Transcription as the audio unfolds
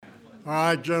All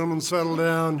right, gentlemen, settle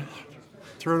down.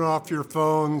 Turn off your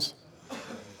phones.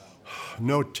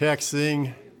 No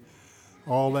texting.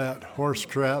 All that horse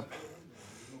crap.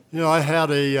 You know,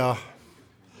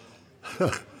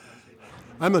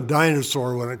 I'm a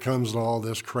dinosaur when it comes to all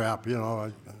this crap. You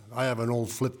know, I have an old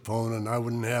flip phone, and I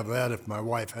wouldn't have that if my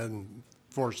wife hadn't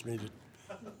forced me to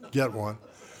get one.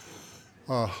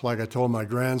 Like I told my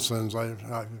grandsons,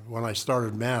 when I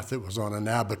started math, it was on an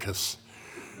abacus.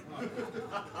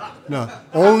 Now,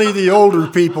 only the older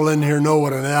people in here know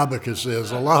what an abacus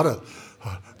is. A lot of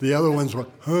the other ones went,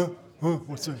 huh,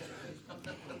 what's that?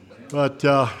 But,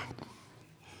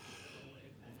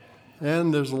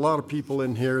 and there's a lot of people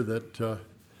in here that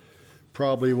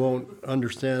probably won't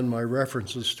understand my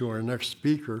references to our next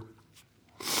speaker,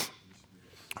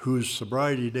 whose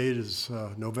sobriety date is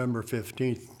November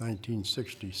 15th,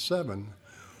 1967.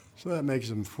 So that makes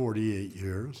him 48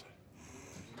 years.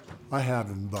 I have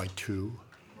him by 2.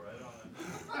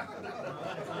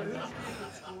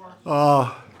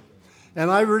 And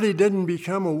I really didn't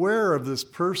become aware of this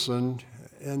person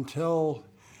until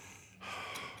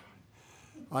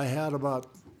I had about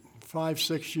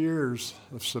 5-6 years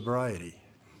of sobriety.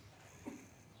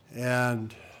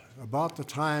 And about the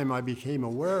time I became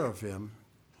aware of him,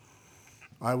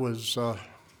 I was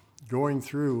going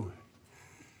through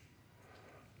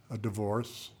a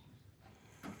divorce.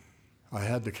 I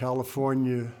had the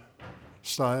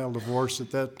California-style divorce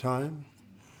at that time,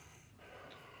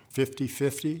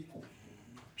 50-50.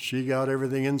 She got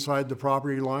everything inside the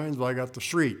property lines, I got the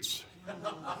streets.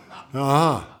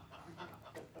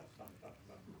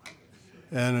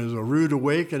 And it was a rude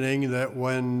awakening that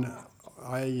when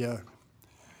I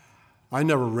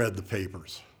never read the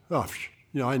papers. I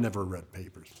never read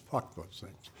papers. Fuck those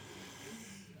things.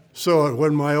 So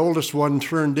when my oldest one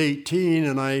turned 18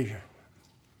 and I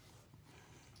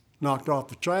knocked off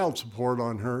the child support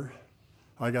on her,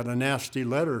 I got a nasty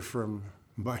letter from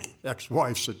my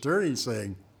ex-wife's attorney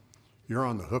saying, "You're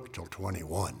on the hook till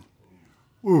 21.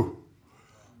 Ooh.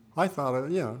 I thought,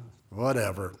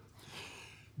 whatever.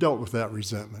 Dealt with that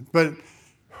resentment. But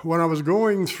when I was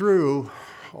going through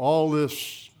all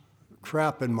this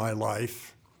crap in my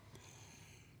life,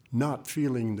 not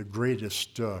feeling the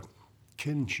greatest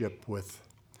kinship with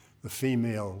the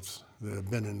females that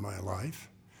have been in my life,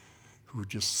 who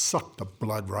just sucked the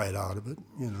blood right out of it,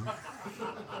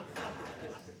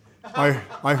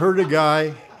 I heard a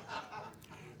guy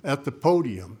at the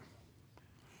podium,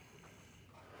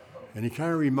 and he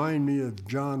kind of reminded me of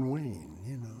John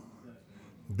Wayne,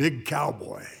 big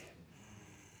cowboy.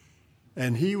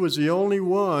 And he was the only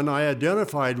one I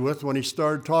identified with when he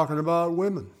started talking about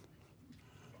women.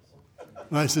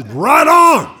 And I said, right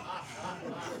on!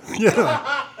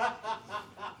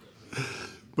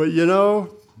 But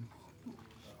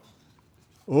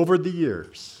over the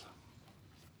years,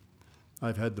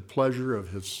 I've had the pleasure of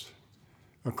his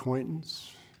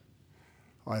acquaintance.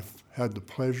 I've had the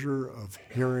pleasure of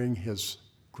hearing his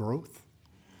growth.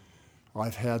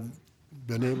 I've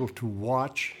been able to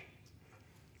watch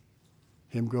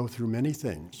him go through many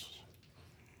things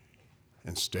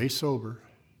and stay sober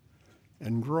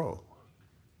and grow.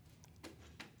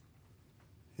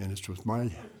 And it's with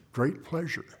my great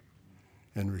pleasure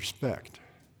and respect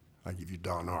I give you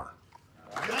Don R.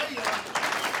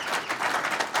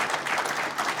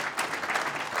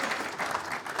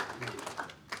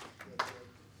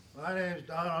 My name's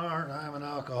Don R, and I'm an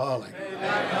alcoholic.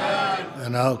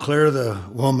 And I'll clear the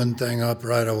woman thing up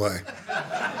right away.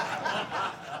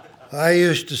 I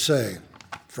used to say,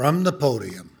 from the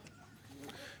podium,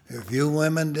 if you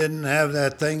women didn't have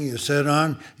that thing you sit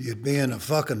on, you'd be in a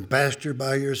fucking pasture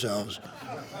by yourselves.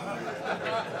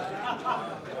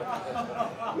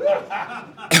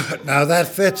 Now that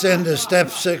fits into step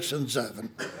 6 and 7.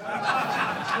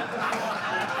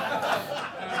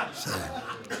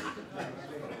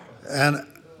 And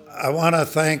I want to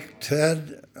thank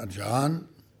Ted, John,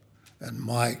 and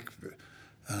Mike,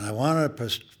 and I want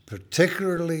to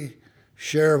particularly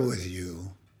share with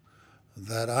you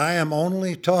that I am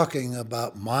only talking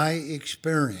about my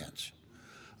experience.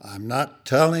 I'm not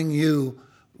telling you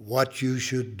what you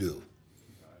should do.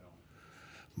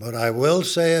 But I will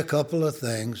say a couple of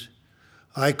things.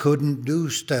 I couldn't do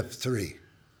step 3.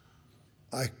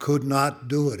 I could not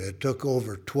do it. It took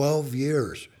over 12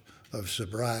 years of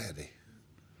sobriety.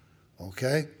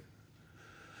 Okay?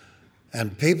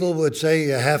 And people would say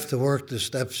you have to work the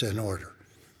steps in order.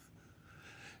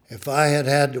 If I had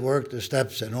had to work the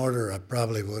steps in order, I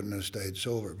probably wouldn't have stayed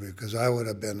sober because I would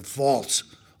have been false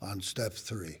on step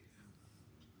 3.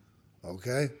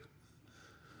 Okay?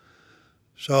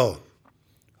 So,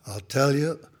 I'll tell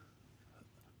you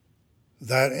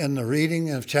that in the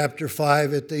reading of chapter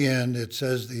 5 at the end, it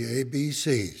says the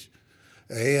ABCs.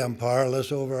 A, I'm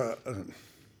powerless over, I'm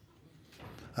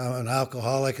an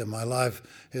alcoholic and my life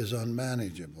is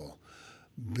unmanageable.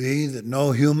 B, that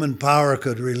no human power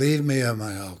could relieve me of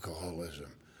my alcoholism.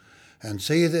 And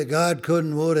C, that God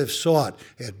couldn't, would have sought.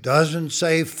 It doesn't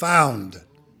say found.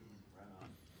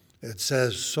 It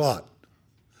says sought.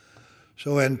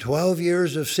 So in 12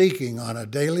 years of seeking on a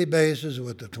daily basis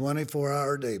with the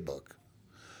 24-hour day book,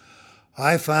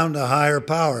 I found a higher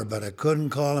power, but I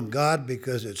couldn't call him God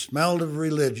because it smelled of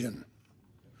religion.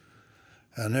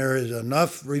 And there is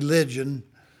enough religion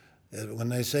that when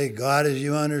they say God as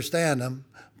you understand him,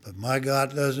 but my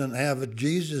God doesn't have a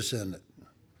Jesus in it.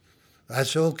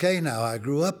 That's okay now. I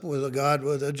grew up with a God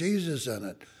with a Jesus in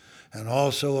it. And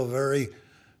also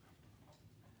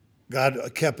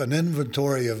God kept an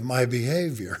inventory of my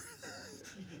behavior.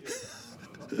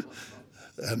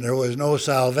 And there was no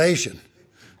salvation.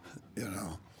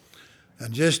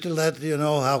 And just to let you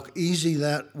know how easy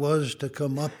that was to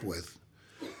come up with,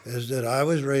 is that I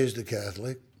was raised a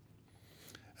Catholic.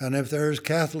 And if there's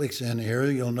Catholics in here,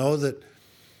 you'll know that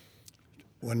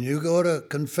when you go to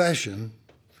confession,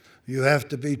 you have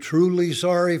to be truly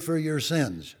sorry for your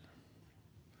sins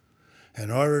in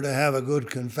order to have a good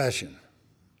confession.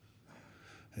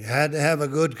 You had to have a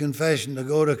good confession to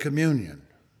go to communion.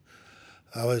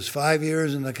 I was 5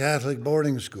 years in the Catholic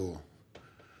boarding school.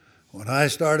 When I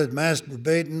started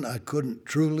masturbating, I couldn't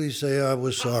truly say I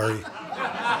was sorry.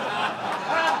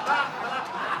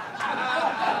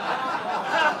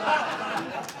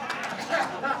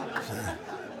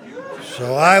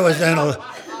 So I was in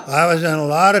a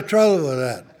lot of trouble with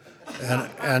that.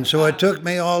 And so it took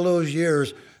me all those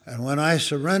years. And when I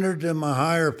surrendered to my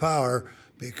higher power,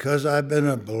 because I've been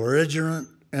a belligerent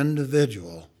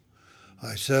individual,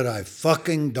 I said, I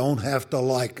fucking don't have to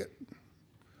like it.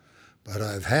 But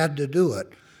I've had to do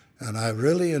it, and I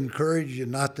really encourage you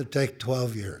not to take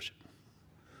 12 years.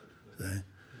 See?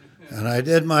 And I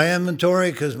did my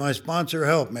inventory because my sponsor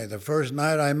helped me the first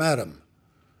night I met him.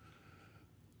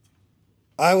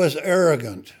 I was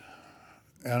arrogant,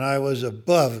 and I was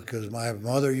above because my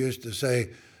mother used to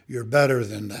say, you're better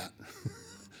than that.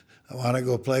 I want to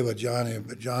go play with Johnny,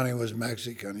 but Johnny was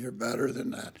Mexican. You're better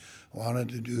than that. I wanted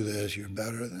to do this. You're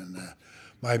better than that.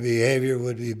 My behavior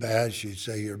would be bad. She'd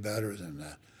say, you're better than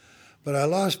that. But I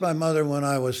lost my mother when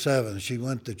I was 7. She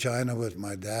went to China with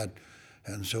my dad.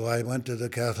 And so I went to the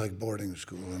Catholic boarding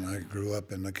school, and I grew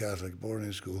up in the Catholic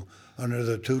boarding school under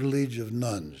the tutelage of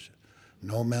nuns,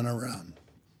 no men around.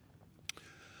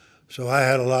 So I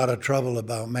had a lot of trouble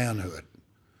about manhood.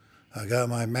 I got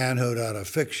my manhood out of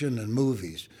fiction and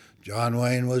movies. John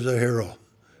Wayne was a hero.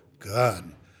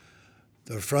 God.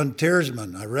 The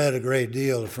frontiersmen, I read a great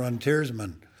deal of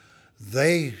frontiersmen.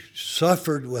 They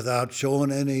suffered without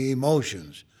showing any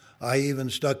emotions. I even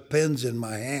stuck pins in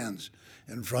my hands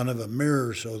in front of a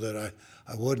mirror so that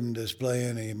I wouldn't display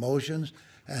any emotions,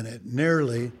 and it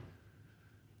nearly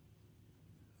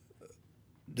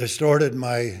distorted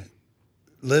my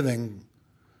living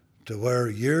to where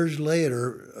years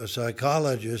later a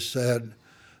psychologist said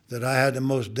that I had the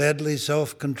most deadly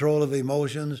self-control of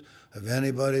emotions of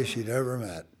anybody she'd ever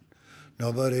met.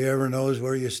 Nobody ever knows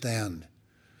where you stand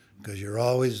because you're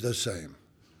always the same.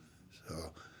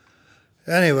 So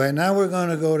anyway, now we're going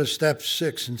to go to steps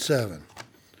 6 and 7.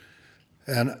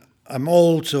 And I'm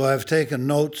old, so I've taken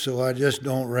notes so I just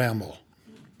don't ramble.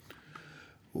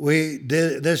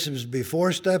 This was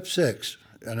before step 6,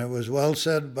 and it was well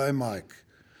said by Mike.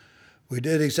 We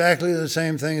did exactly the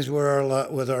same things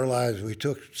with our lives. We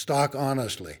took stock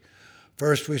honestly.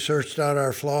 First, we searched out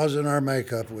our flaws in our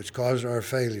makeup, which caused our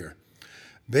failure.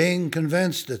 Being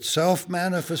convinced that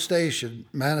self-manifestation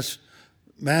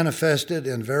manifested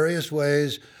in various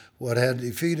ways what had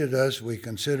defeated us, we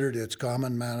considered its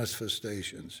common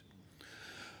manifestations.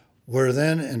 We're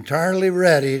then entirely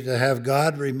ready to have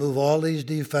God remove all these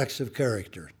defects of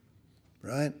character,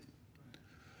 right?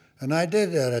 And I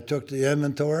did that. I took the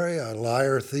inventory, a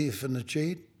liar, thief, and a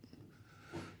cheat,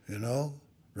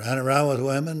 ran around with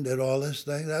women, did all this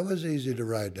thing. That was easy to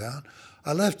write down.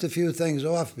 I left a few things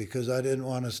off because I didn't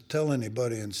want to tell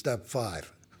anybody in step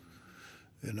 5.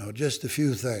 Just a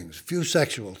few things, few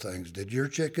sexual things. Did your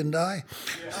chicken die?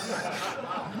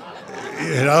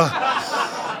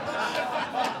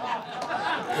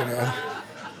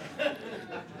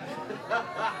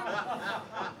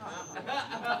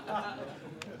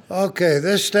 Okay,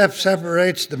 this step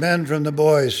separates the men from the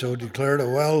boys, so declared a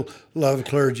well-loved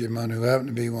clergyman who happened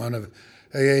to be one of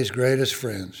AA's greatest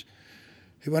friends.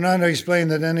 He went on to explain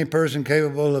that any person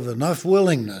capable of enough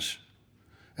willingness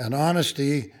and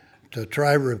honesty to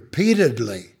try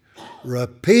repeatedly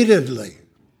repeatedly,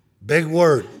 big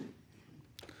word,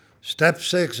 step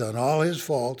 6 on all his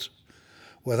faults,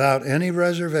 without any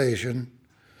reservation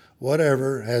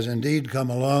whatever, has indeed come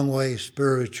a long way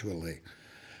spiritually,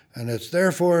 and it's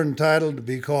therefore entitled to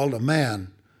be called a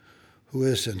man who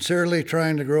is sincerely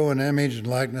trying to grow in image and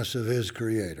likeness of his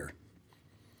Creator.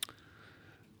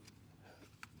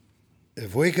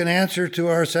 If we can answer to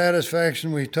our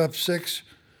satisfaction with top 6,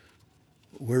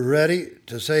 we're ready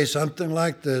to say something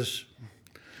like this: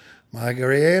 My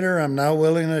Creator, I'm now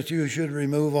willing that you should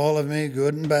remove all of me,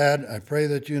 good and bad. I pray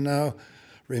that you now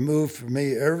remove from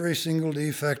me every single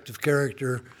defect of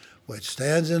character which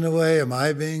stands in the way of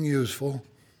my being useful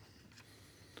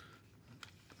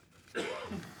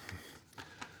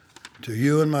to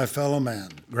you and my fellow man.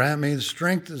 Grant me the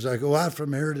strength as I go out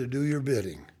from here to do your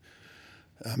bidding.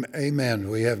 Amen.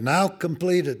 We have now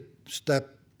completed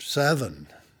step 7.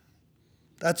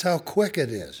 That's how quick it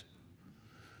is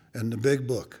in the big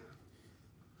book.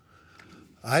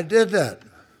 I did that.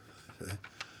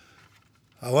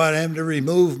 I want him to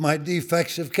remove my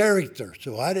defects of character,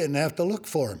 so I didn't have to look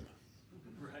for him.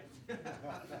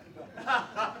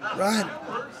 Right?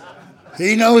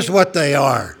 He knows what they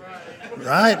are.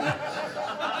 Right?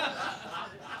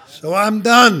 So I'm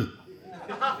done.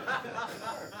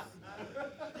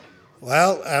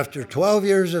 Well, after 12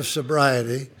 years of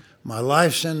sobriety, my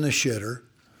life's in the shitter.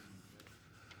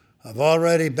 I've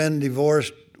already been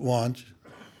divorced once.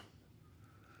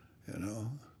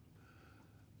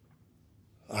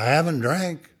 I haven't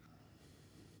drank.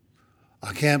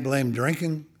 I can't blame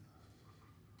drinking.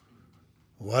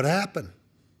 What happened?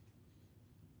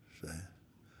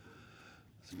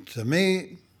 To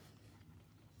me,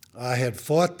 I had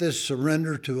fought this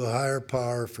surrender to a higher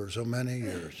power for so many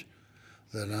years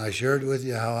that I shared with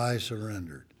you how I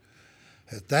surrendered.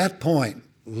 At that point,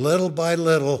 little by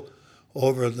little,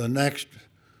 over the next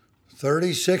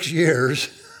 36 years,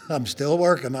 I'm still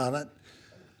working on it,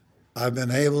 I've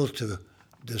been able to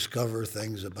discover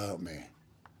things about me.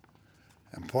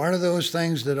 And part of those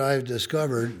things that I've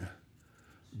discovered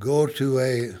go to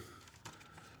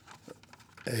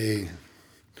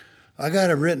I got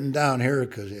it written down here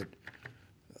because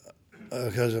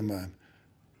of my,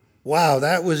 wow,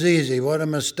 that was easy. What a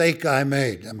mistake I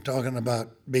made. I'm talking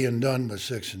about being done with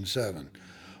 6 and 7.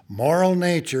 Moral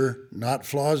nature, not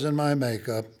flaws in my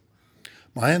makeup.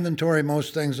 My inventory,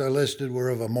 most things I listed were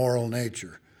of a moral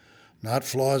nature, not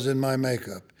flaws in my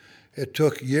makeup. It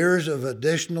took years of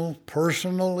additional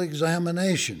personal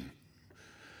examination.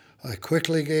 I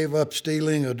quickly gave up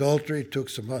stealing, adultery, took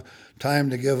some time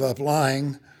to give up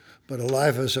lying, but a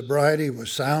life of sobriety was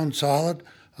sound, solid.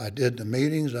 I did the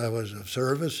meetings, I was of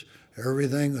service,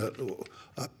 everything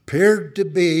appeared to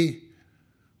be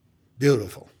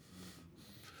beautiful.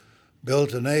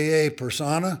 Built an AA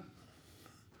persona,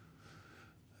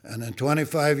 and in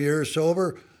 25 years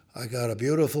sober, I got a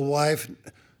beautiful wife,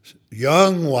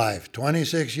 young wife,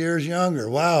 26 years younger.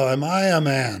 Wow, am I a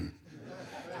man?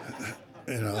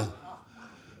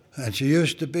 And she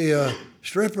used to be a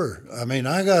stripper. I mean,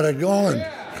 I got it going.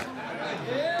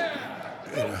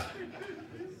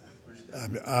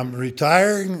 I'm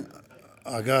retiring.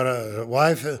 I got a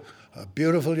wife, a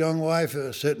beautiful young wife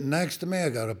sitting next to me. I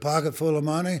got a pocket full of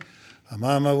money. I'm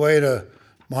on my way to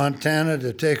Montana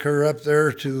to take her up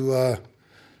there to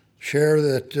share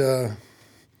that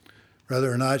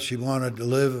whether or not she wanted to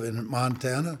live in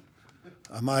Montana.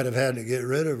 I might have had to get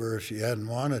rid of her if she hadn't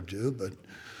wanted to,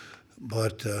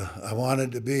 but I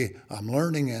wanted to be, I'm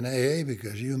learning in AA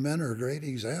because you men are great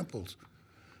examples.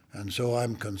 And so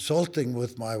I'm consulting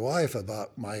with my wife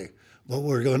about what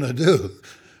we're going to do.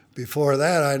 Before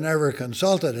that, I never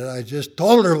consulted it. I just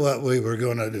told her what we were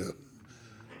going to do.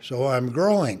 So I'm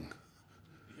growing.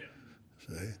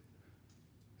 See?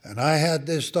 And I had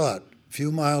this thought a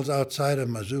few miles outside of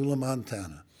Missoula,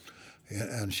 Montana,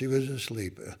 and she was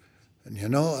asleep.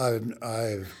 And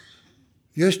I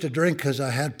used to drink because I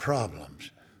had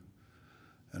problems.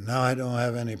 And now I don't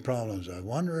have any problems. I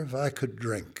wonder if I could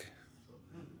drink.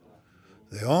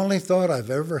 The only thought I've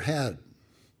ever had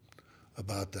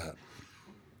about that.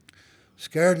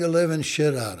 Scared the living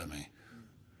shit out of me.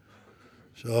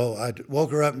 So I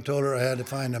woke her up and told her I had to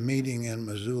find a meeting in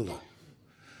Missoula.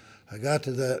 I got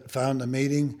to that, found the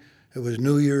meeting. It was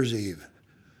New Year's Eve.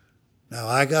 Now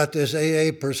I got this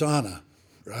AA persona,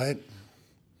 right?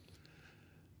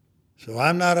 So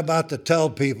I'm not about to tell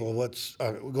people what's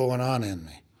going on in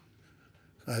me,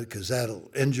 because that'll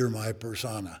injure my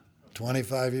persona.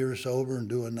 25 years sober and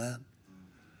doing that,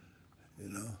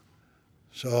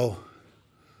 So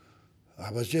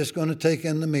I was just going to take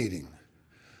in the meeting.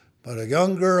 But a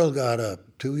young girl got up,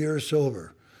 2 years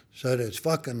sober, said, it's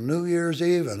fucking New Year's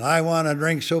Eve and I want a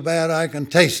drink so bad I can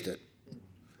taste it.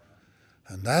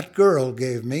 And that girl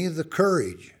gave me the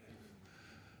courage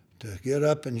to get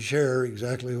up and share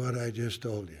exactly what I just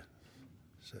told you.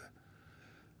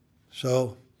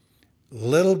 So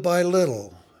little by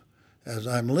little, as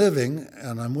I'm living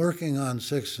and I'm working on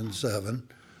 6 and 7,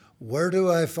 where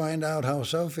do I find out how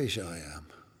selfish I am?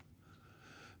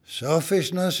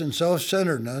 Selfishness and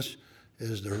self-centeredness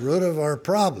is the root of our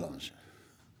problems.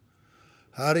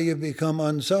 How do you become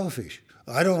unselfish?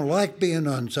 I don't like being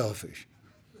unselfish.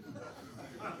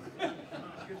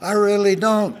 I really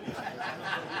don't.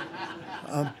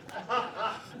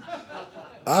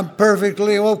 I'm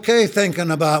perfectly okay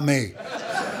thinking about me.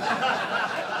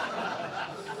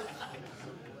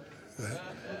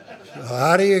 So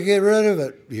how do you get rid of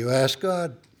it? You ask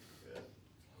God.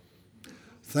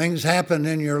 Things happen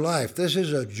in your life. This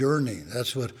is a journey.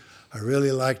 That's what I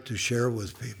really like to share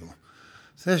with people.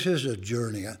 This is a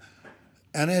journey.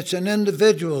 And it's an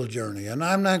individual journey. And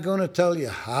I'm not going to tell you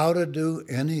how to do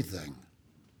anything.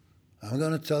 I'm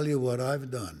going to tell you what I've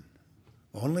done.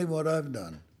 Only what I've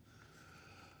done.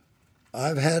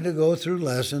 I've had to go through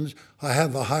lessons. I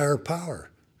have a higher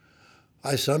power.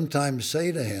 I sometimes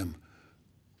say to him,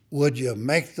 would you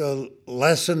make the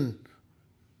lesson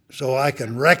so I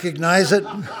can recognize it?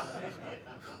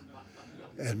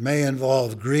 It may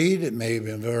involve greed. It may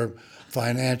involve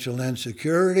financial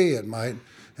insecurity. It might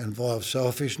involve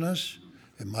selfishness.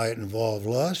 It might involve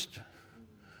lust.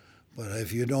 But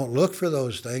if you don't look for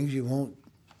those things, you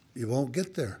won't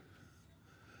get there.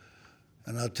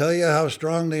 And I'll tell you how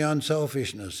strong the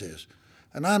unselfishness is.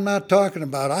 And I'm not talking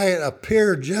about I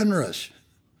appear generous.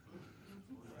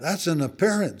 That's an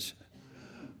appearance.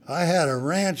 I had a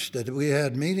ranch that we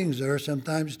had meetings there,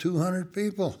 sometimes 200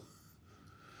 people.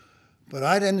 But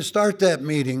I didn't start that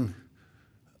meeting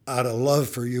out of love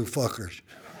for you fuckers.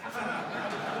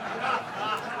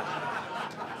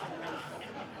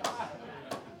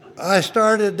 I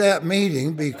started that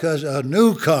meeting because a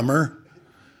newcomer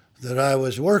that I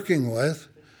was working with,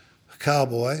 a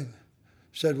cowboy,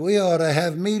 said, we ought to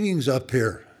have meetings up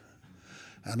here.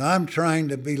 And I'm trying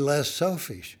to be less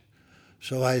selfish.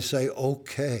 So I say,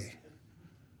 okay.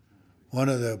 One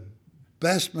of the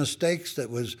best mistakes that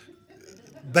was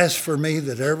best for me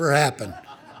that ever happened.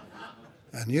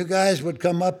 And you guys would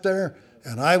come up there,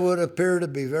 and I would appear to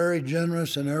be very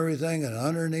generous and everything, and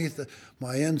underneath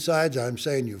my insides, I'm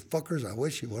saying, you fuckers, I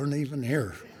wish you weren't even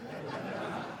here.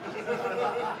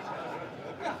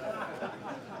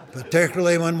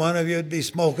 Particularly when one of you would be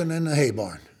smoking in the hay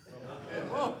barn.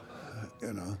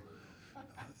 You know.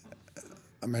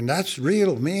 I mean, that's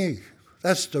real me.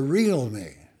 That's the real me.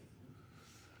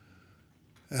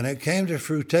 And it came to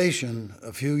fruition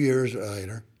a few years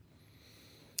later.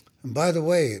 And by the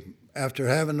way, after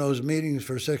having those meetings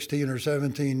for 16 or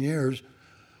 17 years,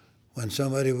 when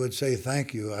somebody would say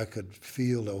thank you, I could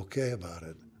feel okay about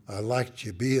it. I liked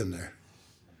you being there,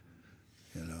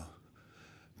 you know,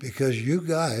 because you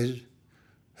guys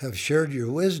have shared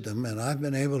your wisdom, and I've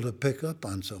been able to pick up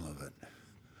on some of it.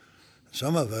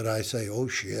 Some of it I say, oh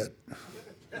shit,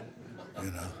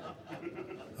 you know,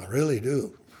 I really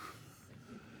do.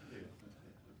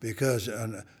 Because,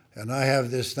 and I have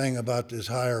this thing about this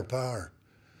higher power,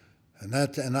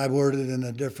 and I word it in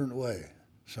a different way.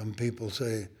 Some people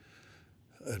say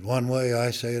it one way, I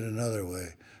say it another way.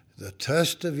 The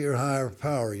test of your higher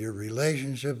power, your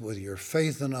relationship with your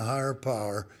faith in a higher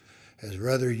power, is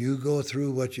whether you go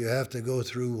through what you have to go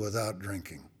through without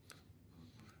drinking.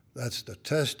 That's the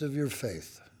test of your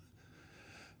faith.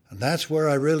 And that's where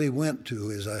I really went to,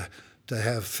 is to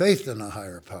have faith in a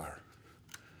higher power.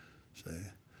 See?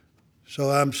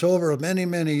 So I'm sober many,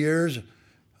 many years.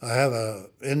 I have an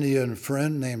Indian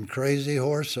friend named Crazy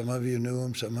Horse. Some of you knew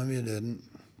him, some of you didn't.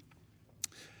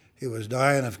 He was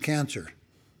dying of cancer.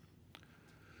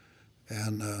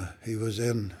 And he was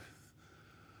in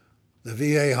the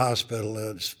VA hospital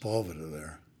at Sepulveda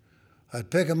there. I'd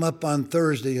pick him up on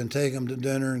Thursday and take him to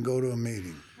dinner and go to a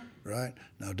meeting, right?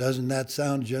 Now, doesn't that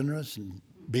sound generous and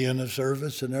being of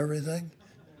service and everything?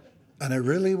 And it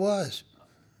really was.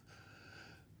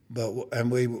 And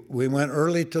we went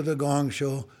early to the gong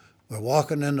show. We're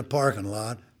walking in the parking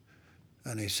lot,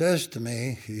 and he says to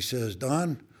me, he says,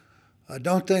 Don, I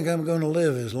don't think I'm going to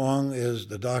live as long as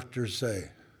the doctors say.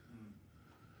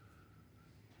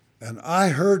 And I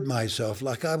heard myself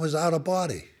like I was out of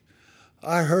body.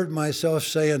 I heard myself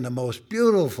saying the most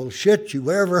beautiful shit you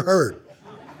ever heard.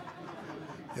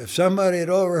 If somebody had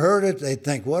overheard it, they'd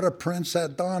think, what a prince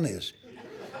that Don is,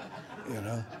 you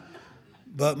know.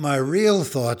 But my real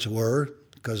thoughts were,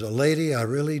 because a lady I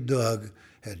really dug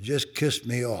had just kissed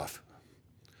me off.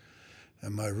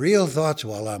 And my real thoughts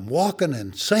while I'm walking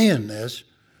and saying this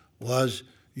was,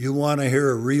 you want to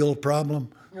hear a real problem?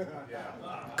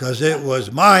 Because it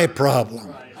was my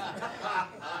problem.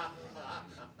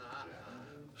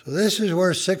 So this is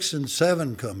where 6 and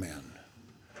 7 come in,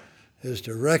 is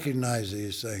to recognize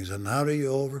these things. And how do you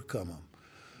overcome them?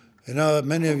 You know,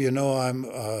 many of you know I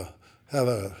have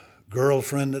a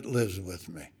girlfriend that lives with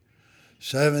me.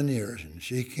 7 years, and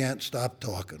she can't stop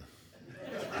talking.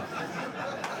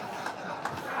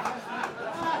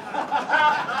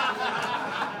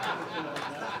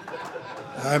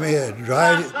 I mean, it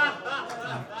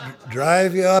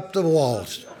drive you up the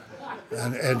walls.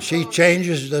 And she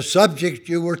changes the subject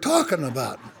you were talking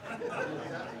about.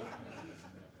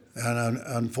 And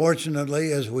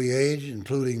unfortunately, as we age,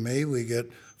 including me, we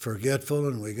get forgetful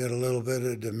and we get a little bit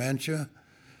of dementia.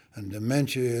 And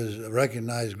dementia is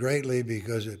recognized greatly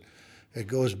because it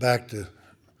goes back to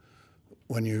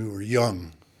when you were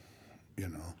young, you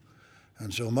know.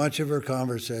 And so much of her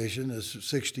conversation is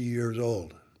 60 years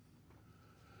old.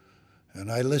 And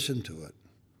I listen to it.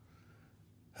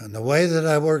 And the way that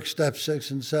I work steps 6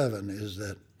 and 7 is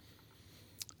that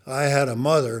I had a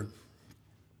mother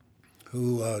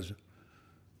who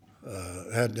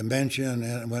had dementia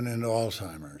and went into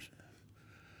Alzheimer's.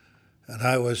 And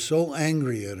I was so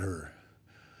angry at her.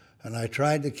 And I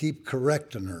tried to keep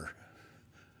correcting her.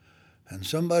 And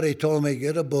somebody told me,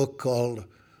 get a book called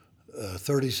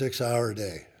 36-Hour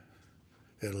Day.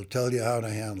 It'll tell you how to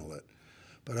handle it.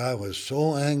 But I was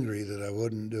so angry that I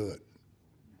wouldn't do it.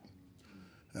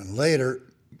 And later,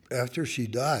 after she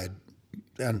died,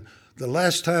 and the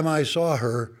last time I saw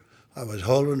her, I was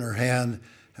holding her hand,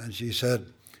 and she said,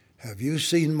 have you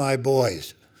seen my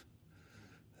boys?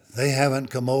 They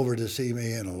haven't come over to see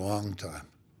me in a long time.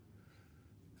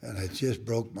 And it just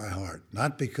broke my heart.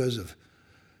 Not because of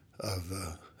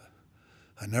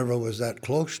I never was that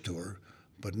close to her,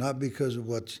 but not because of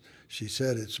what she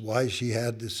said. It's why she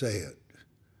had to say it,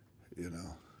 you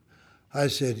know. I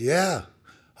said, yeah.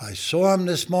 I saw them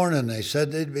this morning. They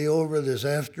said they'd be over this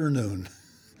afternoon.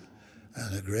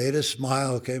 And the greatest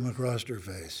smile came across her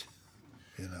face,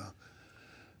 you know.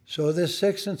 So this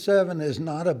 6 and 7 is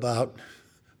not about,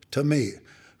 to me,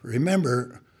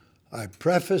 remember, I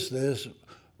preface this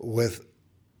with,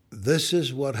 this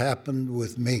is what happened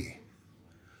with me.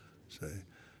 See,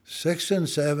 6 and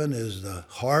 7 is the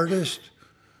hardest.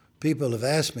 People have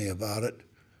asked me about it.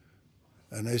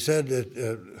 And they said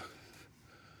that,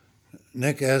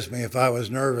 Nick asked me if I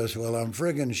was nervous. Well, I'm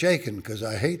friggin' shaking because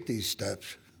I hate these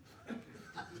steps.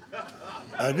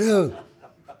 I do.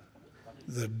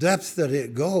 The depth that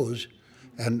it goes,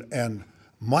 and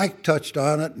Mike touched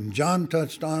on it, and John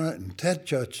touched on it, and Ted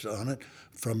touched on it,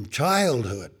 from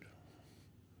childhood.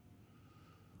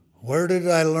 Where did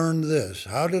I learn this?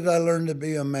 How did I learn to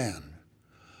be a man?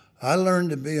 I learned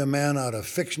to be a man out of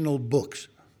fictional books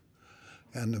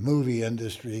and the movie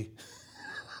industry.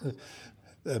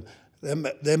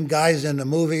 Them guys in the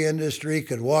movie industry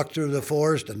could walk through the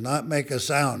forest and not make a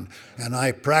sound. And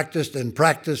I practiced and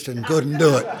practiced and couldn't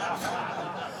do it.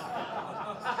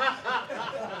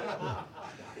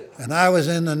 And I was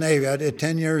in the Navy. I did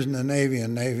 10 years in the Navy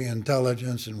and Navy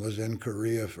intelligence, and was in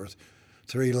Korea for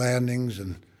 3 landings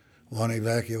and 1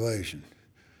 evacuation.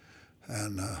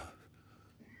 And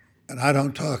I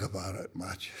don't talk about it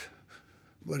much,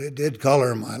 but it did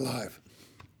color my life.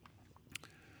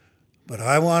 But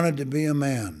I wanted to be a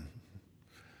man.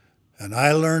 And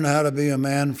I learned how to be a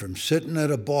man from sitting at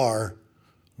a bar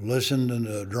listening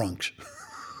to drunks.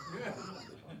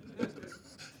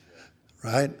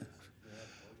 Right?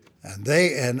 And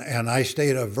I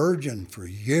stayed a virgin for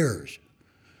years.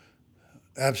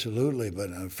 Absolutely.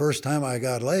 But the first time I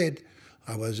got laid,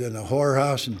 I was in a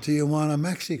whorehouse in Tijuana,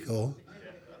 Mexico.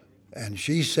 And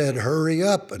she said, hurry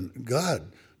up. And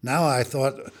God, now I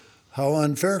thought, how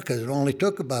unfair, because it only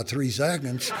took about 3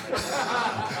 seconds.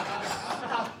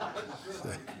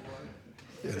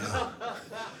 You know.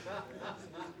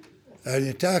 And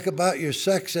you talk about your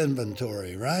sex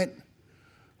inventory, right?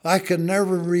 I can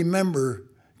never remember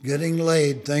getting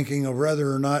laid thinking of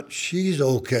whether or not she's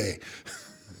okay.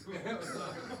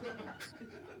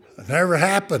 It never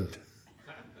happened.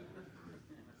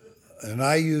 And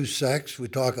I use sex, we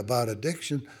talk about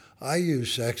addiction, I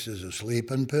use sex as a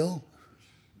sleeping pill.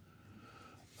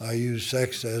 I use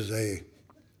sex as a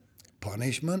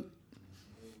punishment.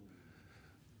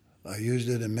 I used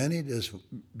it in many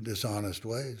dishonest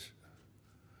ways.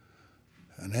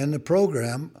 And in the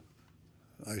program,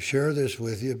 I share this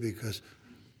with you because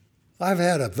I've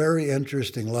had a very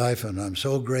interesting life, and I'm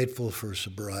so grateful for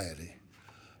sobriety.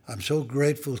 I'm so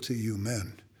grateful to you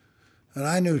men. And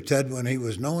I knew Ted when he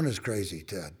was known as Crazy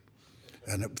Ted.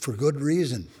 and for good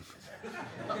reason.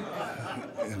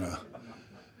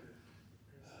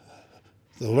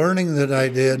 The learning that I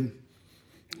did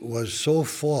was so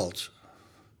false.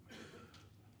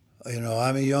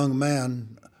 I'm a young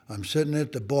man. I'm sitting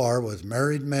at the bar with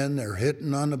married men. They're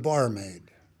hitting on the barmaid.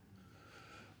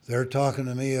 They're talking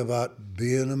to me about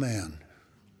being a man.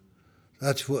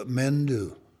 That's what men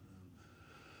do.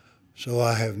 So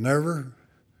I have never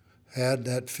had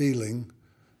that feeling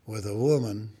with a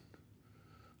woman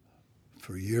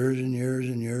for years and years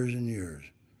and years and years.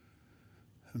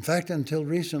 In fact, until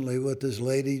recently with this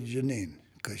lady, Janine,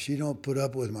 because she don't put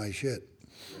up with my shit.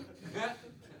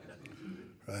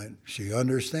 Right? She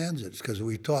understands it because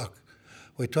we talk.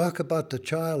 We talk about the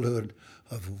childhood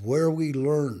of where we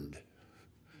learned,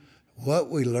 what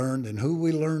we learned, and who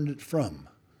we learned it from,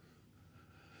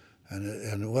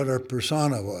 and what our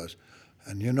persona was.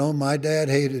 And my dad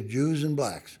hated Jews and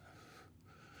blacks.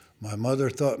 My mother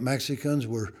thought Mexicans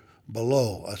were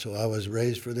below, so I was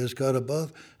raised for this cut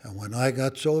above. And when I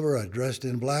got sober, I dressed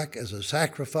in black as a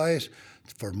sacrifice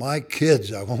for my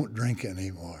kids. I won't drink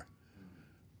anymore.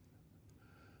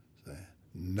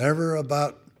 Never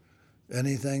about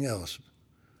anything else.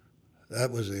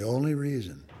 That was the only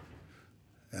reason.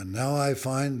 And now I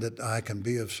find that I can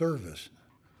be of service,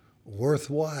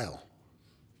 worthwhile.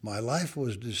 My life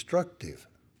was destructive.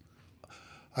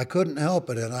 I couldn't help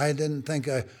it, and I didn't think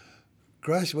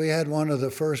Christ, we had one of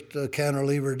the first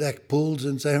cantilever deck pools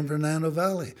in San Fernando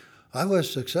Valley. I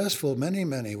was successful many,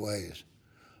 many ways.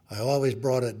 I always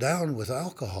brought it down with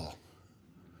alcohol.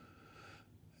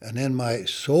 And in my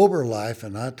sober life,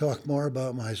 and I talk more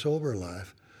about my sober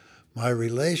life, my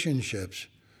relationships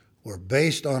were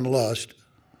based on lust.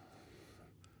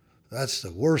 That's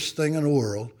the worst thing in the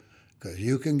world, because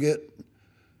you can get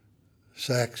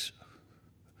sex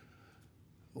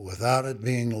without it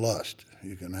being lust.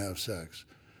 You can have sex.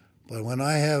 But when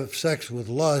I have sex with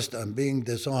lust, I'm being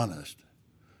dishonest.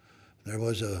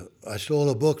 I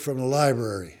stole a book from the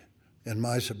library in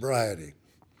my sobriety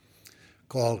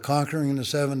called Conquering the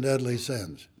Seven Deadly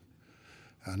Sins.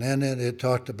 And in it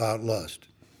talked about lust.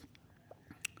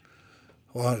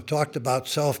 Well, it talked about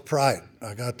self-pride.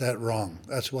 I got that wrong.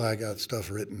 That's why I got stuff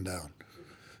written down.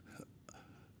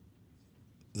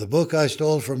 The book I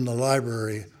stole from the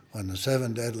library on the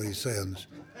Seven Deadly Sins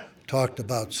talked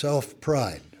about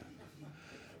self-pride.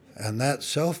 And that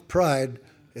self-pride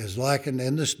is likened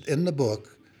in the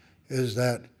book is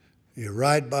that you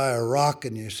ride by a rock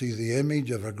and you see the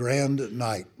image of a grand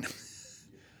knight,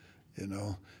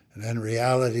 and in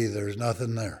reality there's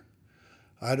nothing there.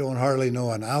 I don't hardly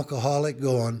know an alcoholic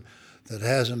going that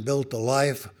hasn't built a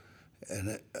life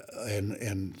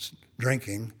in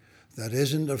drinking that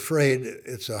isn't afraid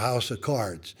it's a house of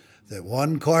cards, that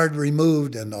one card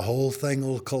removed and the whole thing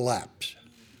will collapse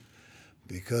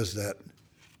because that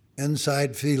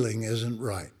inside feeling isn't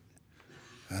right.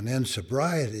 And in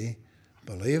sobriety,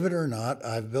 believe it or not,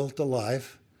 I've built a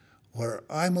life where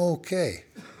I'm okay.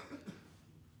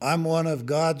 I'm one of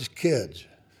God's kids,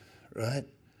 right?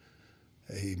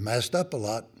 He messed up a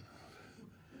lot.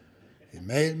 He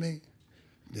made me.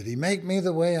 Did he make me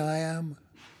the way I am?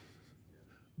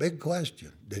 Big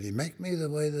question. Did he make me the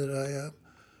way that I am?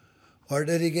 Or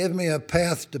did he give me a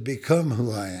path to become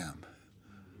who I am?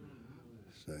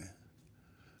 See?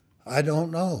 I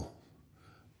don't know.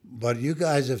 But you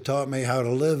guys have taught me how to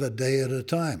live a day at a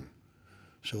time.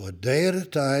 So a day at a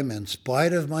time, in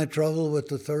spite of my trouble with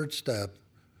the third step,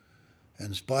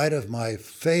 in spite of my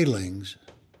failings,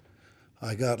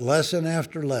 I got lesson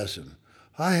after lesson.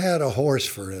 I had a horse,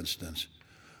 for instance.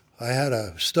 I had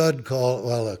a stud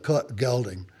a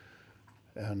gelding,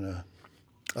 and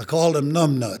I called him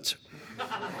Numbnuts.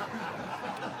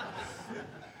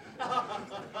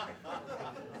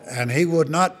 And he would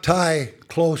not tie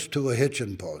close to a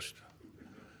hitching post.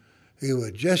 He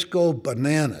would just go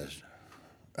bananas,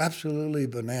 absolutely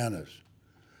bananas.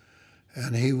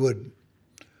 And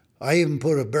I even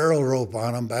put a barrel rope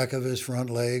on him, back of his front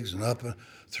legs and up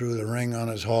through the ring on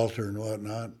his halter and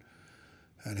whatnot.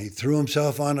 And he threw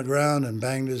himself on the ground and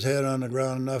banged his head on the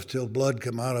ground enough till blood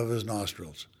came out of his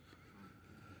nostrils.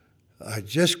 I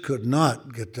just could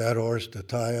not get that horse to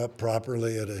tie up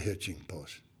properly at a hitching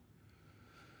post.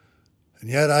 And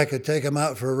yet I could take him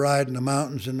out for a ride in the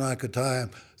mountains and I could tie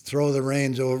him, throw the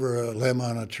reins over a limb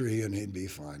on a tree and he'd be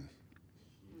fine.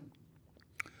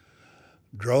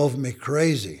 Drove me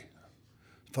crazy.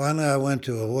 Finally, I went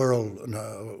to a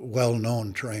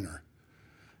well-known trainer.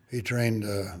 He trained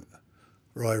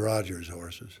Roy Rogers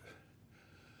horses.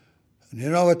 And you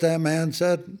know what that man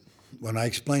said when I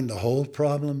explained the whole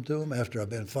problem to him after I've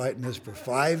been fighting this for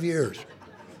 5 years?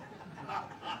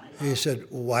 He said,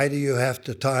 why do you have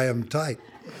to tie them tight?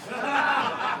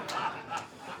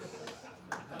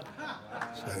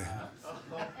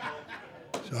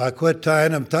 So I quit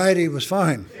tying him tight. He was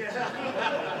fine.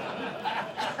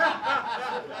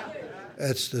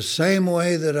 It's the same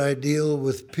way that I deal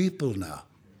with people now.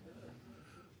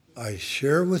 I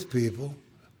share with people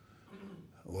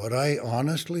what I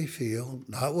honestly feel,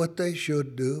 not what they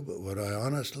should do, but what I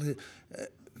honestly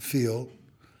feel.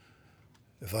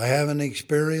 If I haven't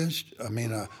experienced,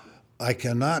 I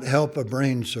cannot help a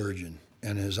brain surgeon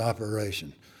in his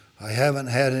operation. I haven't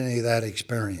had any of that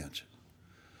experience.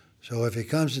 So if he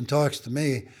comes and talks to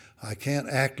me, I can't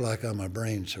act like I'm a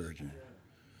brain surgeon.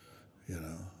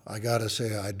 I got to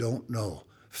say, I don't know.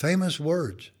 Famous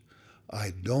words,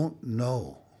 I don't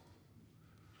know.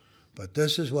 But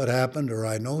this is what happened, or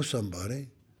I know somebody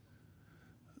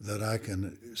that I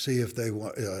can see if they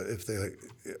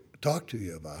talk to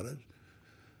you about it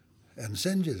and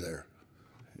send you there,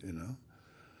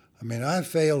 I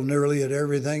failed nearly at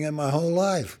everything in my whole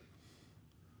life.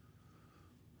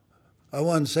 I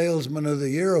won Salesman of the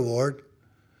Year award,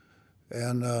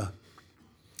 and I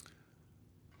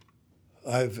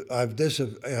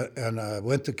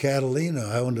went to Catalina.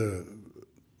 I owned a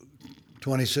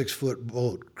 26-foot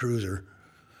boat cruiser,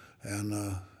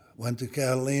 and went to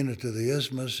Catalina to the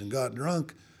Isthmus and got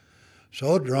drunk,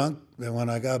 so drunk that when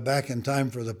I got back in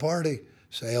time for the party,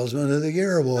 Salesman of the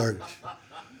Year award.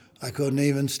 I couldn't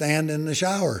even stand in the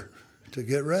shower to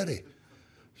get ready,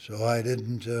 so I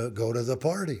didn't go to the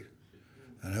party,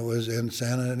 and it was in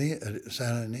Santa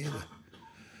Anita.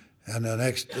 And the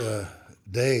next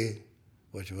day,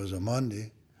 which was a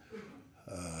Monday,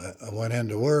 I went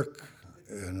into work,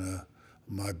 and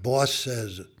my boss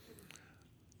says,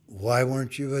 why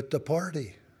weren't you at the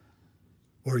party?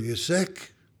 Were you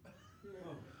sick?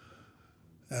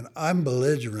 And I'm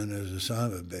belligerent as a son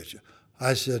of a bitch.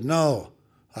 I said, no,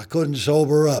 I couldn't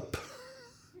sober up.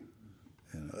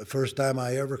 The first time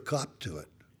I ever copped to it.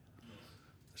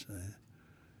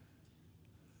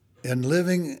 In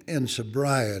living in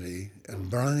sobriety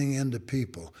and running into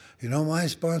people, my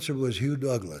sponsor was Hugh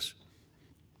Douglas.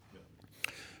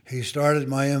 He started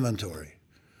my inventory.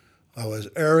 I was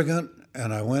arrogant,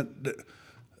 and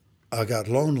I got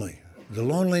lonely. The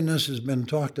loneliness has been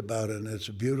talked about, and it's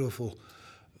beautiful.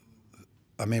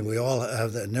 We all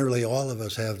have that. Nearly all of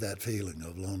us have that feeling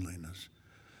of loneliness.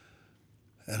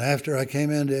 And after I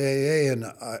came into AA, and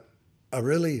I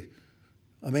really,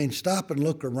 stop and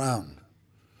look around.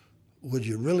 Would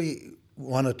you really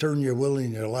want to turn your will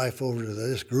and your life over to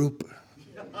this group?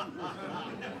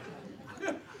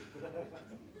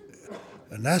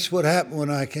 And that's what happened when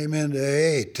I came into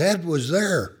AA. Ted was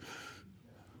there.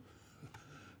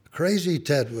 Crazy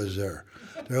Ted was there.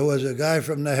 There was a guy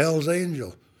from the Hells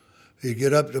Angel. He'd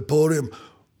get up to the podium,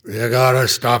 you gotta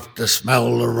stop to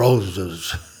smell the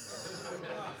roses.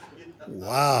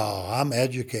 Wow, I'm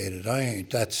educated. I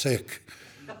ain't that sick,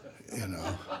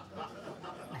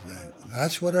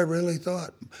 That's what I really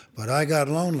thought. But I got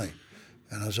lonely.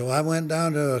 And so I went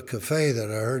down to a cafe that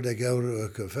I heard they go to a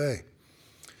cafe.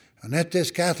 And at this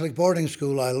Catholic boarding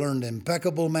school, I learned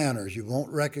impeccable manners. You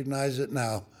won't recognize it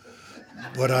now,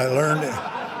 but I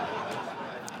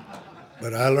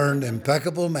learned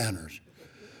impeccable manners.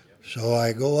 So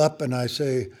I go up and I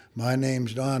say, my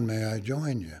name's Don, may I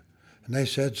join you? And they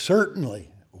said, certainly,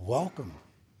 welcome,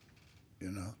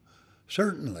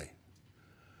 certainly.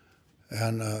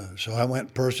 And so I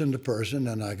went person to person,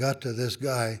 and I got to this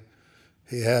guy.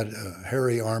 He had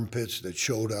hairy armpits that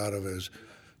showed out of his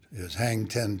Hang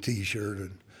 10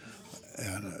 T-shirt,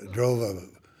 and drove a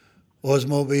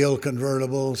Oldsmobile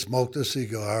convertible, smoked a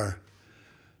cigar.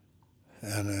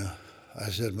 And I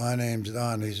said, my name's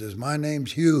Don. He says, my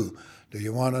name's Hugh. Do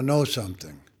you want to know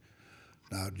something?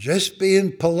 Now, just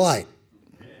being polite,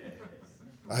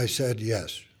 I said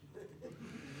yes.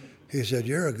 He said,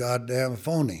 you're a goddamn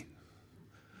phony.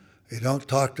 You don't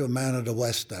talk to a man of the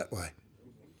West that way.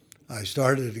 I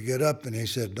started to get up, and he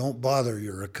said, don't bother,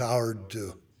 you're a coward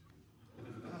too.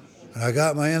 And I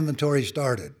got my inventory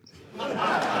started.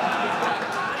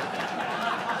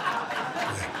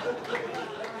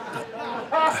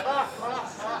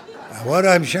 What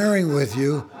I'm sharing with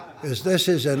you is this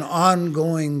is an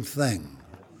ongoing thing.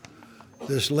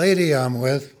 This lady I'm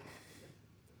with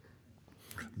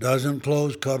doesn't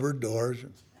close cupboard doors,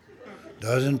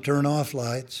 doesn't turn off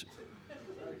lights.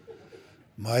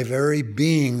 My very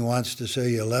being wants to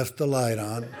say you left the light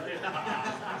on.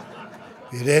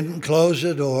 You didn't close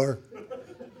the door.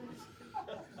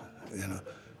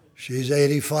 She's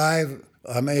 85,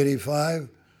 I'm 85.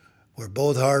 We're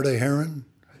both hard of hearing.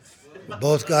 We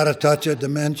both got a touch of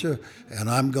dementia, and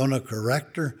I'm going to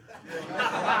correct her.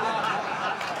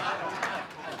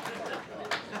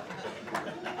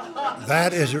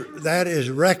 That is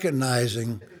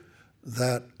recognizing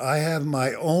that I have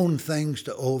my own things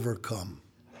to overcome.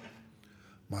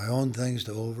 My own things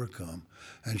to overcome.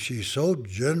 And she's so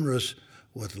generous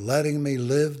with letting me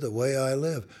live the way I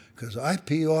live, because I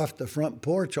pee off the front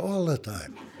porch all the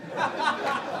time.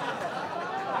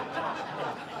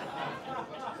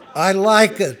 I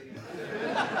like it.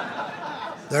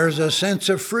 There's a sense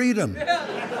of freedom.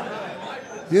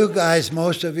 You guys,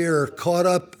 most of you are caught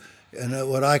up in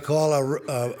what I call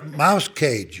a mouse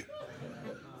cage.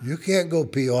 You can't go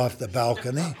pee off the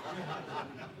balcony.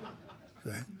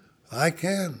 I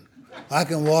can. I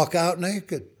can walk out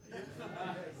naked.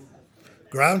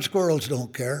 Ground squirrels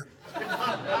don't care.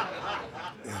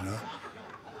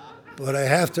 But I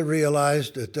have to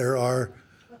realize that there are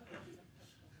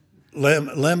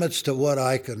limits to what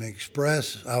I can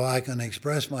express, how I can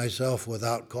express myself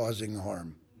without causing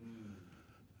harm.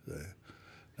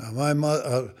 Now, my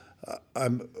mother, I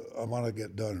want to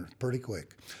get done pretty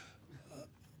quick.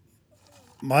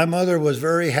 My mother was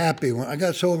very happy when I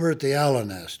got sober at the Owl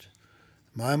Nest.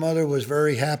 My mother was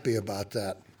very happy about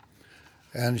that,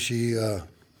 and she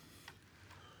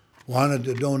wanted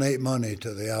to donate money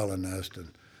to the Owl Nest,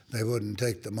 and they wouldn't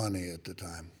take the money at the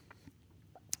time.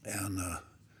 And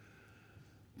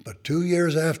but 2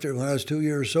 years after, when I was 2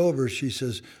 years sober, she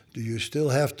says, "Do you still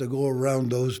have to go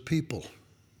around those people?"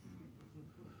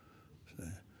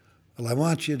 Well, I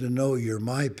want you to know you're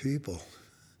my people.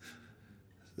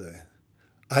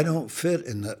 I don't fit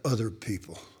in the other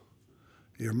people.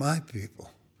 You're my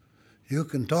people. You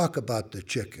can talk about the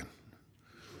chicken.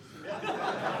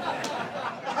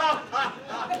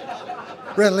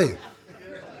 Really.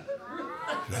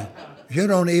 You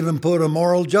don't even put a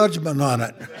moral judgment on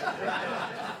it.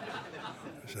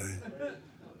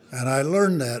 And I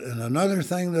learned that. And another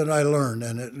thing that I learned,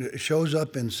 and it shows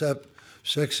up in 6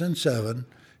 and 7,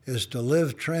 is to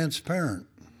live transparent.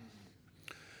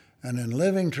 And in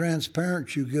living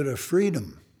transparent, you get a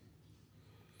freedom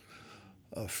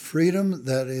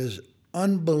that is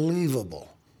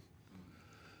unbelievable.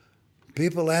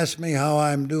 People ask me how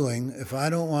I'm doing. If I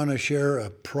don't want to share a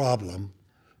problem,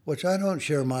 which I don't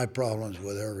share my problems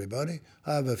with everybody,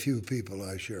 I have a few people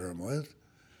I share them with.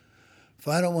 If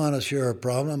I don't want to share a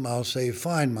problem, I'll say,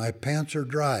 fine, my pants are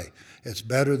dry. It's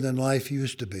better than life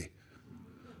used to be,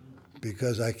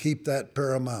 because I keep that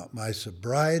paramount. My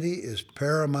sobriety is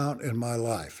paramount in my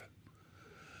life.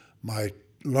 My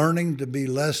learning to be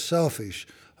less selfish.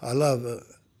 I love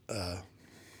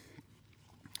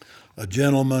a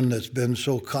gentleman that's been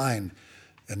so kind,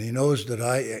 and he knows that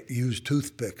I use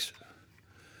toothpicks,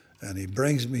 and he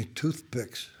brings me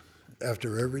toothpicks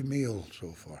after every meal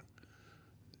so far.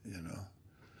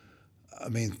 I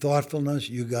mean, thoughtfulness.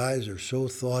 You guys are so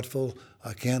thoughtful.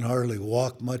 I can't hardly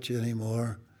walk much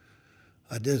anymore.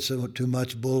 I did too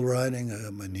much bull riding.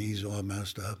 My knees all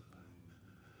messed up.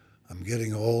 I'm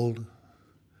getting old.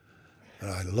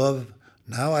 But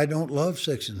now I don't love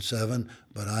 6 and 7,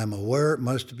 but I'm aware it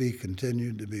must be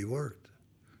continued to be worked.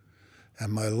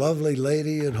 And my lovely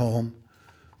lady at home,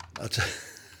 I'll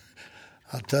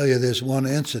tell you this one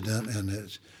incident, and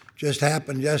it just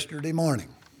happened yesterday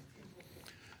morning.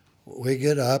 We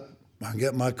get up, I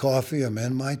get my coffee, I'm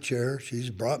in my chair. She's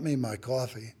brought me my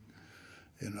coffee,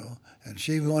 and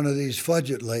she's one of these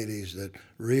fudget ladies that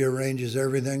rearranges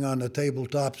everything on the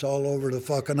tabletops all over the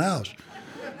fucking house.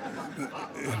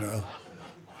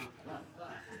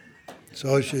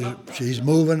 So she's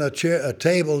moving a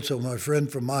table so my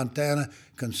friend from Montana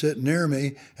can sit near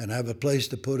me and have a place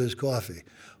to put his coffee.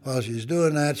 While she's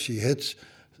doing that, she hits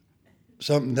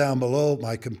something down below,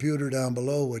 my computer down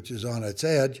below, which is on its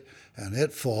edge, and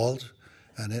it falls,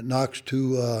 and it knocks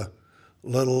 2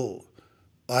 little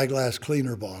eyeglass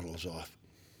cleaner bottles off.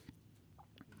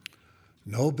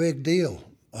 No big deal.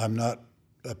 I'm not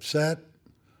upset,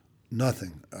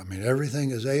 nothing. I mean,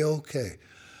 everything is A-okay.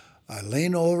 I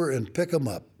lean over and pick them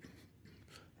up,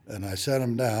 and I set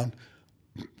them down,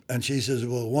 and she says,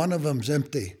 well, one of them's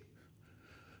empty.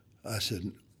 I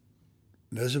said,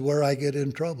 this is where I get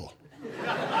in trouble.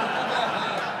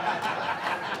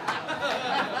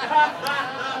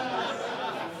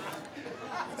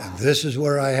 And this is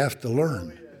where I have to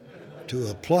learn to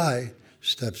apply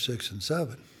step 6 and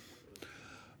 7.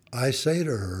 I say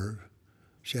to her,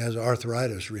 she has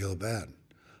arthritis real bad.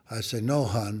 I say, no,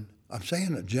 hon. I'm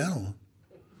saying it gentle.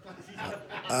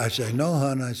 I say, no,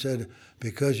 hon. I said,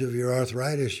 because of your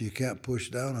arthritis, you can't push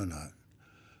down or not.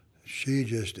 She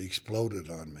just exploded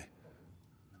on me.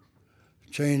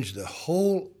 Changed the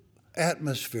whole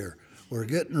atmosphere. We're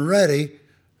getting ready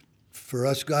for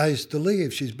us guys to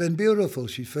leave. She's been beautiful.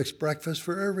 She fixed breakfast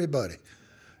for everybody,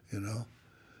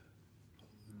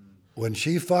 when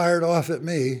she fired off at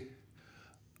me,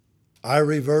 I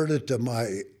reverted to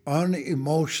my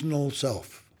unemotional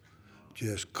self.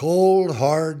 Just cold,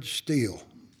 hard steel.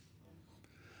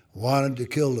 Wanted to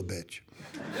kill the bitch.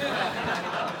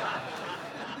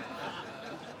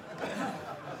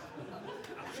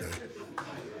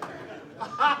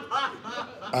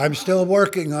 I'm still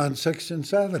working on 6 and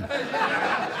 7.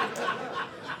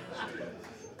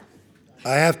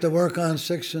 I have to work on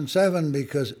 6 and 7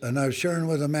 because, and I was sharing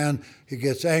with a man, he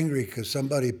gets angry because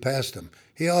somebody passed him.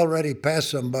 He already passed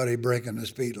somebody breaking the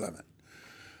speed limit.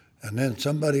 And then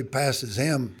somebody passes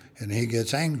him and he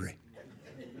gets angry.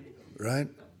 Right?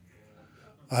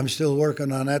 I'm still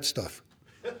working on that stuff,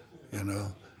 you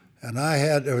know. And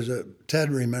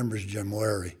Ted remembers Jim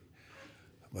Wary.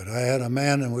 But I had a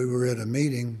man and we were at a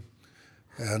meeting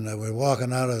and we were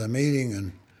walking out of the meeting,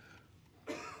 and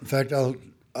in fact, I'll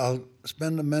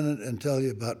spend a minute and tell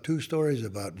you about 2 stories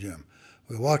about Jim.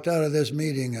 We walked out of this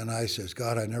meeting and I says,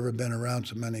 God, I've never been around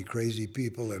so many crazy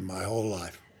people in my whole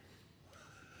life.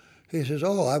 He says,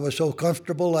 oh, I was so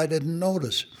comfortable I didn't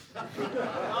notice.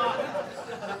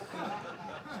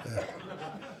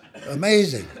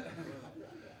 Amazing.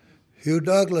 Hugh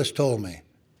Douglas told me,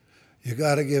 you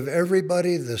got to give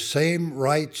everybody the same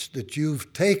rights that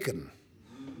you've taken.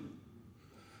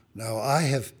 Now, I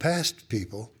have passed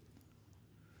people.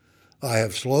 I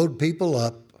have slowed people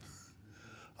up.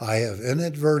 I have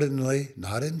inadvertently,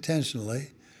 not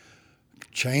intentionally,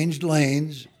 changed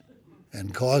lanes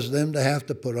and caused them to have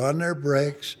to put on their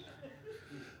brakes.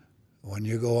 When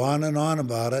you go on and on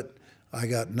about it, I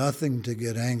got nothing to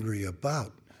get angry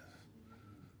about.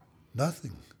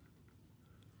 Nothing.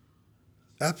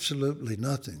 Absolutely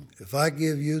nothing. If I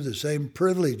give you the same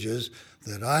privileges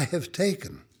that I have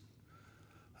taken,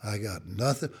 I got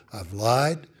nothing. I've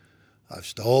lied. I've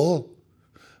stole.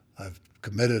 I've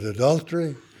committed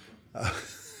adultery.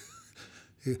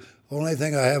 The only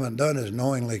thing I haven't done is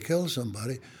knowingly kill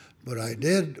somebody, but I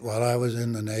did while I was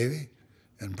in the Navy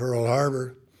in Pearl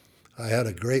Harbor. I had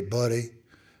a great buddy,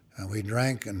 and we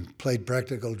drank and played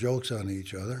practical jokes on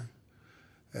each other.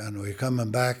 And we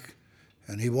coming back,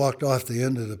 and he walked off the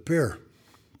end of the pier.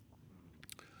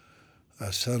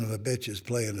 A son of a bitch is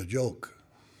playing a joke.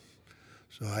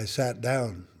 So I sat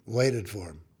down, waited for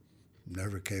him.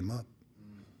 Never came up.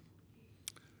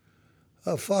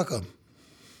 Oh, fuck him.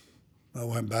 I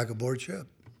went back aboard ship.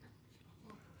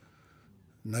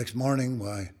 Next morning,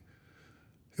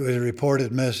 he was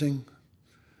reported missing,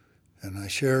 and I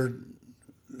shared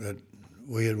that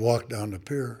we had walked down the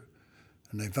pier,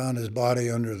 and they found his body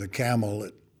under the camel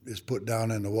that is put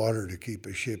down in the water to keep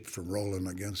a ship from rolling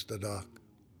against the dock.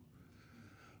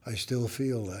 I still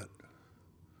feel that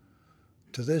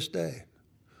to this day.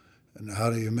 And how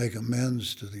do you make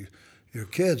amends to your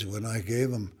kids? When I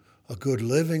gave them a good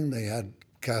living, they had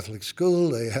Catholic school,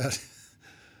 they had,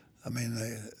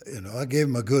 I gave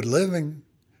them a good living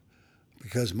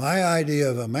because my idea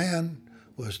of a man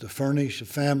was to furnish the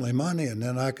family money and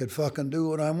then I could fucking do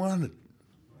what I wanted.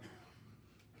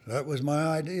 That was my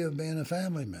idea of being a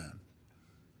family man.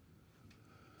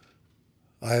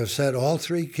 I have set all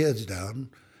 3 kids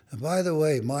down. And by the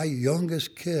way, my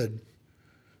youngest kid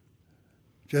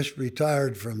just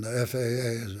retired from the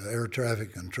FAA as an air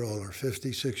traffic controller,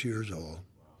 56 years old,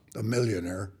 a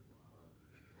millionaire.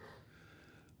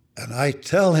 And I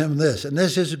tell him this, and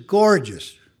this is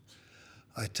gorgeous.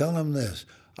 I tell him this,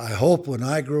 I hope when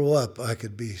I grow up I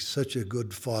could be such a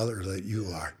good father that you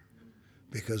are,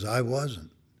 because I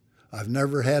wasn't. I've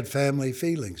never had family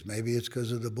feelings. Maybe it's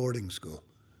because of the boarding school.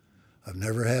 I've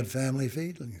never had family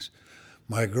feelings.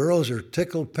 My girls are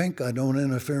tickled pink I don't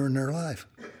interfere in their life.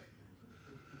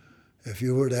 If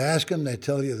you were to ask them, they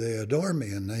tell you they adore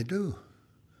me, and they do.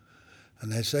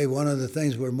 And they say one of the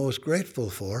things we're most grateful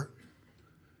for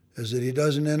is that he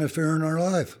doesn't interfere in our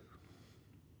life.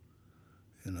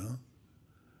 You know?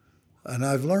 And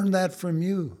I've learned that from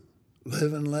you.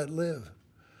 Live and let live.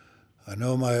 I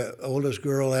know my oldest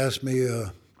girl asked me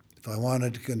if I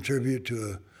wanted to contribute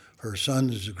to her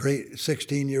son's great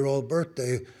 16-year-old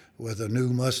birthday with a new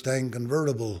Mustang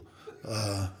convertible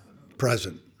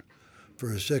present for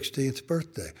his 16th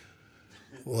birthday.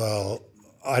 Well,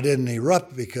 I didn't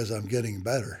erupt because I'm getting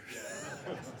better.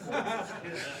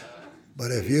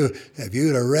 But if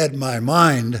you'd have read my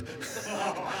mind,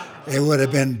 it would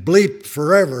have been bleeped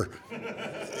forever,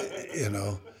 you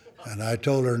know. And I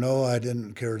told her no, I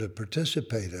didn't care to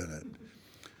participate in it.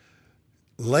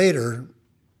 Later,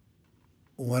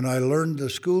 when I learned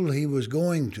the school he was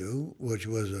going to, which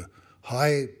was a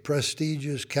high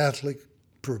prestigious Catholic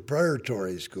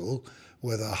preparatory school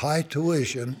with a high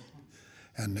tuition,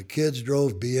 and the kids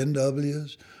drove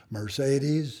BMWs,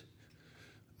 Mercedes,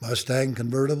 Mustang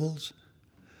convertibles.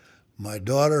 My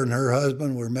daughter and her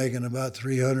husband were making about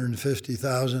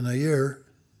 $350,000 a year.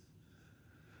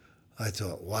 I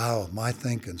thought, wow, my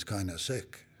thinking's kind of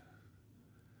sick.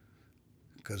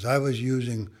 Because I was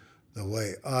using the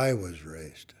way I was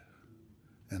raised,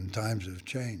 and times have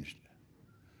changed.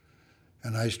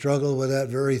 And I struggle with that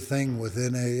very thing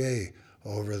within AA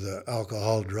over the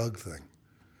alcohol drug thing.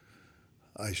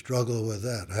 I struggle with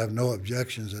that. I have no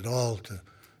objections at all to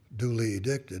duly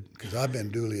addicted, because I've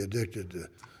been duly addicted to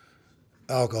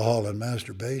alcohol and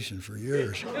masturbation for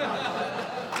years.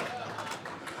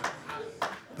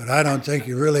 But I don't think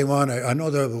you really want to, I know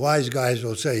the wise guys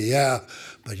will say, yeah,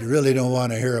 but you really don't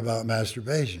want to hear about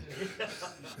masturbation.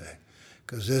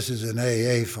 Because this is an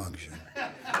AA function.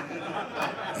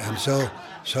 And so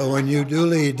when you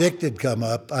duly addicted come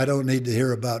up, I don't need to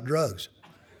hear about drugs.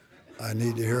 I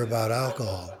need to hear about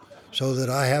alcohol so that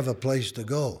I have a place to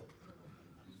go.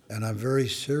 And I'm very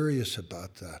serious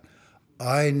about that.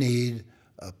 I need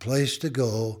a place to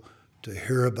go to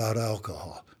hear about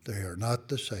alcohol. They are not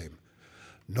the same.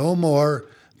 No more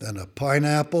than a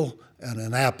pineapple and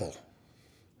an apple.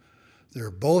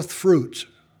 They're both fruits.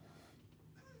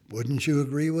 Wouldn't you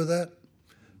agree with that?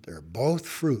 They're both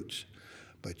fruits.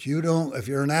 But you don't, if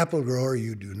you're an apple grower,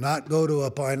 you do not go to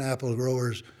a pineapple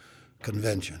growers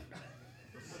convention.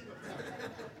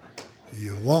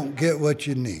 You won't get what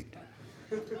you need.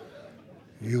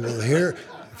 You will hear,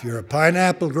 if you're a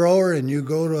pineapple grower and you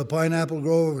go to a pineapple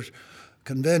growers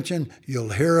convention, you'll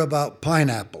hear about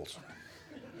pineapples.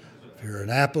 If you're an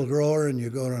apple grower and you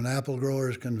go to an apple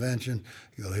growers convention,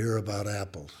 you'll hear about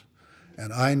apples.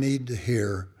 And I need to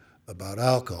hear about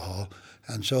alcohol.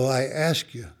 And so I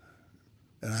ask you,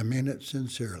 and I mean it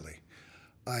sincerely,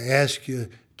 I ask you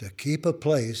to keep a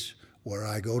place where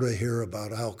I go to hear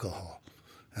about alcohol.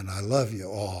 And I love you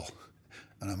all,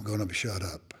 and I'm going to shut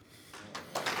up.